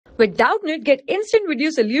With Doubtnut, get instant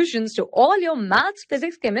video solutions to all your maths,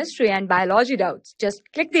 physics, chemistry, and biology doubts. Just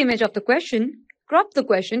click the image of the question, crop the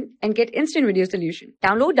question, and get instant video solution.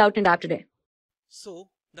 Download Doubtnut app today. So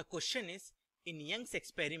the question is, in Young's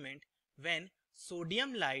experiment, when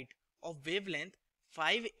sodium light of wavelength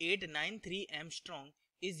 5893 angstrom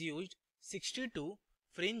is used, 62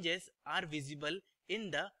 fringes are visible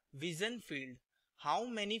in the vision field. How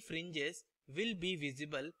many fringes will be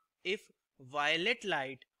visible if violet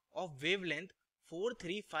light of wavelength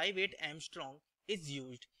 4358 angstrom is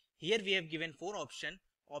used? Here we have given 4 options.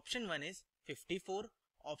 Option 1 is 54,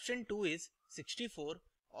 option 2 is 64,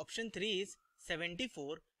 option 3 is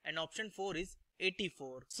 74, and option 4 is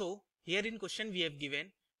 84. So here in question we have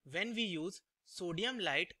given, when we use sodium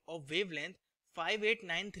light of wavelength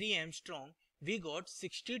 5893 angstrom, we got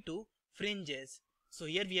 62 fringes. So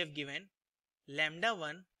here we have given lambda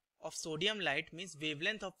 1 of sodium light, means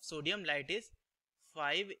wavelength of sodium light is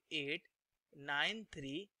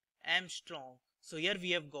 5893 angstrom. So here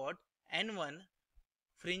we have got N1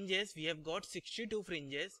 fringes, we have got 62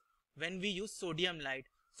 fringes when we use sodium light.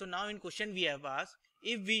 So now in question we have asked,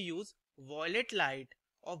 if we use violet light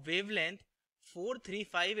of wavelength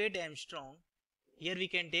 4358 angstrom, here we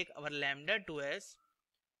can take our lambda 2 as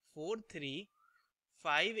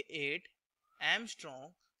 4358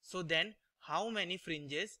 angstrom. So then how many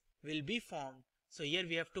fringes will be formed? So here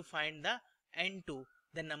we have to find the N2,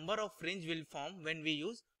 the number of fringe will form when we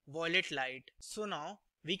use violet light. So now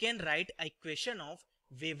we can write equation of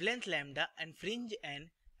wavelength lambda and fringe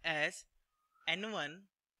n as N1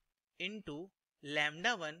 into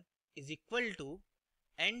lambda 1 is equal to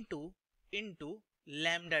N2 into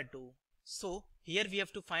lambda 2. So here we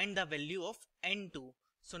have to find the value of N2.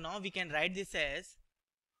 So now we can write this as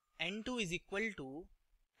N2 is equal to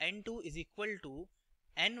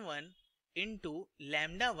N1 into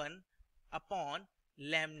lambda 1 upon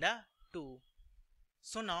lambda 2.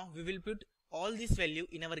 So now we will put all this value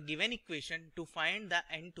in our given equation to find the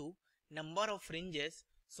N2, number of fringes.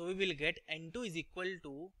 So we will get N2 is equal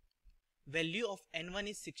to value of N1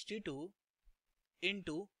 is 62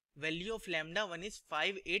 into value of lambda 1 is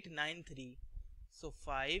 5893. So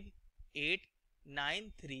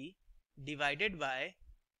 5893 divided by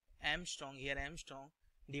angstrom, here angstrom,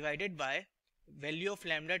 divided by value of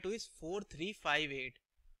lambda 2 is 4358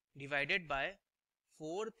 divided by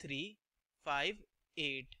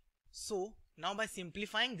 4358. So now by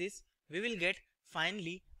simplifying this, we will get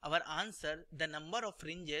finally our answer. The number of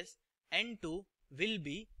fringes N2 will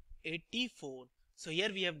be 84. So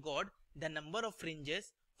here we have got the number of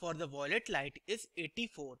fringes for the violet light is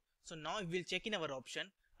 84. So now we will check in our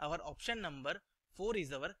option. Our option number 4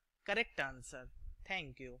 is our correct answer.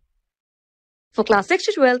 Thank you. For class 6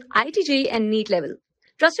 to 12, IIT JEE and NEET level.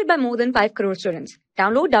 Trusted by more than 5 crore students.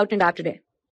 Download Doubtnut app today.